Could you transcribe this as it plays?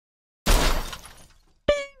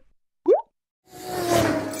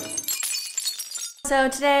So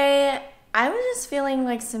today I was just feeling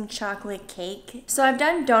like some chocolate cake. So I've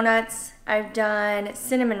done donuts, I've done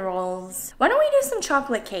cinnamon rolls. Why don't we do some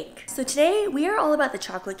chocolate cake? So today we are all about the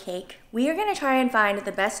chocolate cake. We are gonna try and find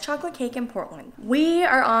the best chocolate cake in Portland. We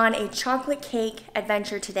are on a chocolate cake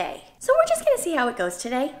adventure today. So we're just gonna see how it goes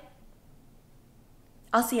today.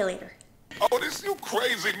 I'll see you later. Oh, this you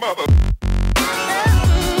crazy mother.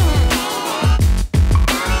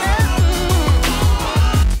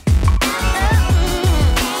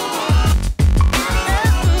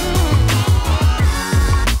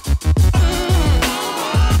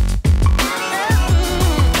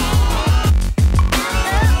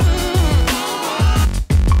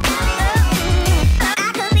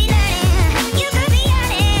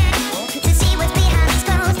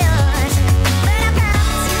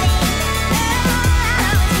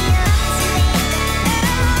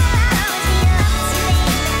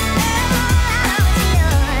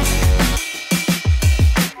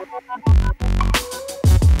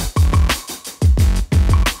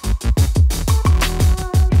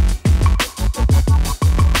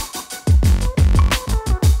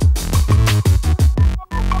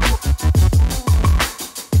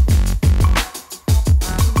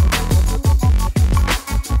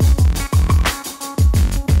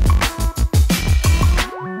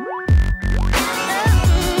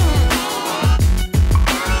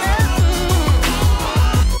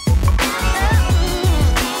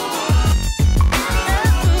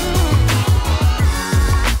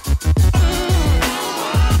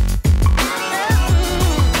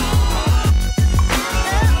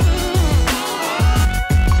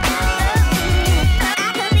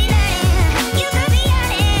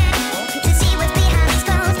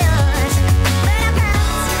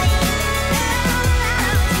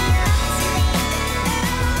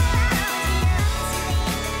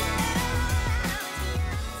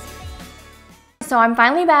 So I'm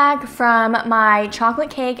finally back from my chocolate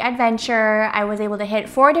cake adventure. I was able to hit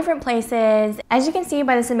 4 different places. As you can see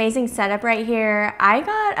by this amazing setup right here, I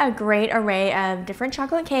got a great array of different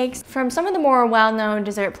chocolate cakes from some of the more well-known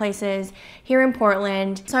dessert places here in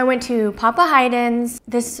Portland. So I went to Papa Haydn's,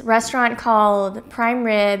 this restaurant called Prime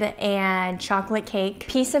Rib and Chocolate Cake,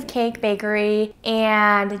 Piece of Cake Bakery,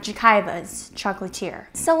 and Joakima's Chocolatier.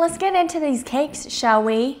 So let's get into these cakes, shall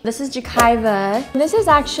we? This is Joakima. This is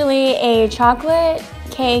actually a chocolate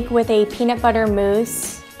cake with a peanut butter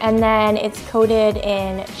mousse, and then it's coated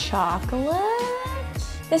in chocolate.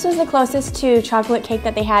 This was the closest to chocolate cake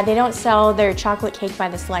that they had. They don't sell their chocolate cake by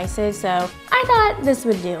the slices, so I thought this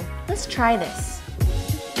would do. Let's try this.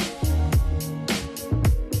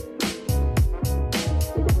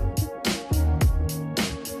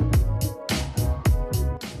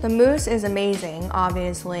 The mousse is amazing,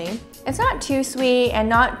 obviously. It's not too sweet and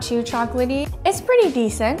not too chocolatey. It's pretty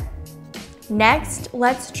decent. Next,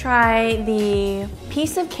 let's try the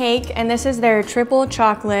piece of cake, and this is their triple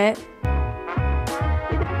chocolate.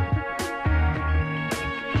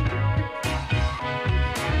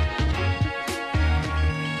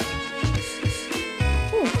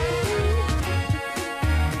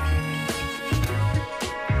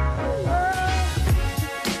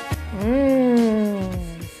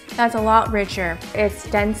 That's a lot richer. It's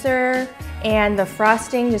denser, and the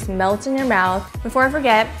frosting just melts in your mouth. Before I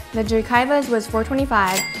forget, the Joakima's was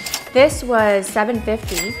 $4.25. This was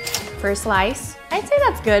 $7.50 for a slice. I'd say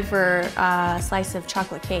that's good for a slice of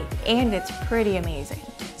chocolate cake, and it's pretty amazing.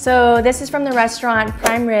 So this is from the restaurant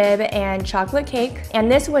Prime Rib and Chocolate Cake,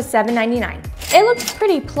 and this was $7.99. It looks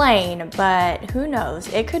pretty plain, but who knows?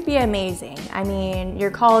 It could be amazing. I mean, you're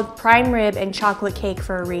called Prime Rib and Chocolate Cake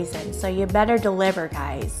for a reason, so you better deliver,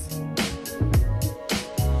 guys.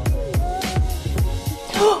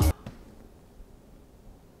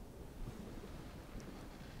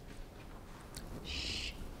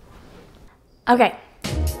 Okay.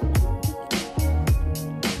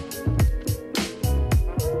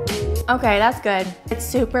 Okay, that's good. It's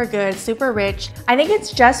super good, super rich. I think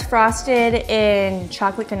it's just frosted in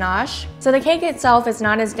chocolate ganache. So the cake itself is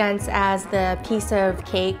not as dense as the piece of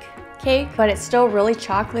cake, but it's still really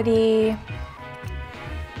chocolatey.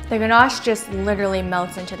 The ganache just literally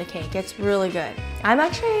melts into the cake. It's really good. I'm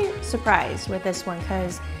actually surprised with this one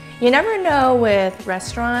because you never know with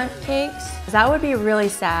restaurant cakes. That would be really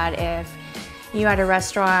sad if you had a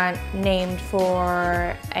restaurant named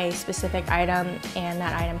for a specific item and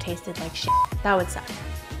that item tasted like shit. That would suck.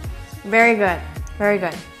 Very good, very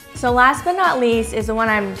good. So last but not least is the one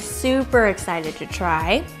I'm super excited to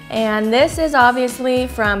try. And this is obviously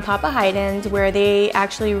from Papa Haydn's, where they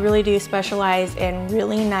actually really do specialize in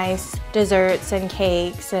really nice desserts and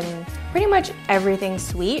cakes and pretty much everything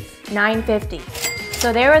sweet. $9.50.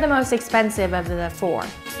 So they were the most expensive of the 4.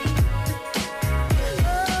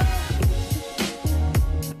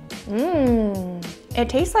 It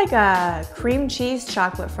tastes like a cream cheese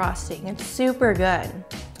chocolate frosting. It's super good.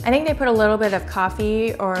 I think they put a little bit of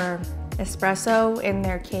coffee or espresso in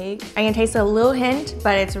their cake. I can taste a little hint,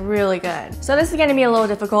 but it's really good. So this is gonna be a little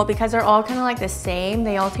difficult because they're all kind of like the same.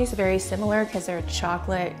 They all taste very similar because they're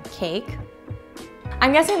chocolate cake.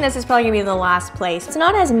 I'm guessing this is probably gonna be the last place. It's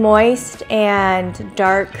not as moist and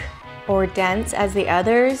dark or dense as the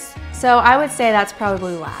others, so I would say that's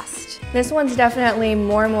probably last. This one's definitely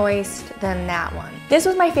more moist than that one. This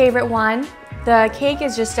was my favorite one. The cake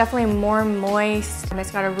is just definitely more moist.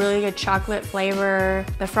 It's got a really good chocolate flavor.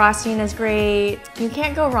 The frosting is great. You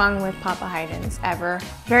can't go wrong with Papa Haydn's ever.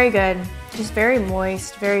 Very good, just very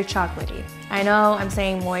moist, very chocolatey. I know I'm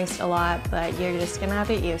saying moist a lot, but you're just gonna have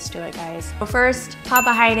to get used to it, guys. So first,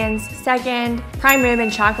 Papa Haydn's. Second, prime rib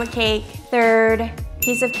and chocolate cake. Third,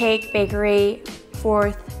 piece of cake bakery.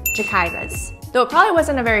 Fourth, Joakim's. Though it probably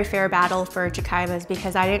wasn't a very fair battle for Joakim's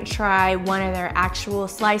because I didn't try one of their actual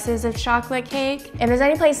slices of chocolate cake. If there's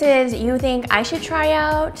any places you think I should try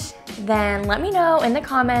out, then let me know in the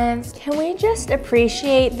comments. Can we just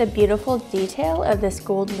appreciate the beautiful detail of this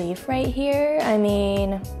gold leaf right here? I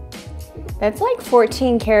mean, that's like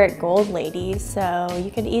 14 karat gold, ladies, so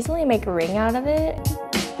you could easily make a ring out of it.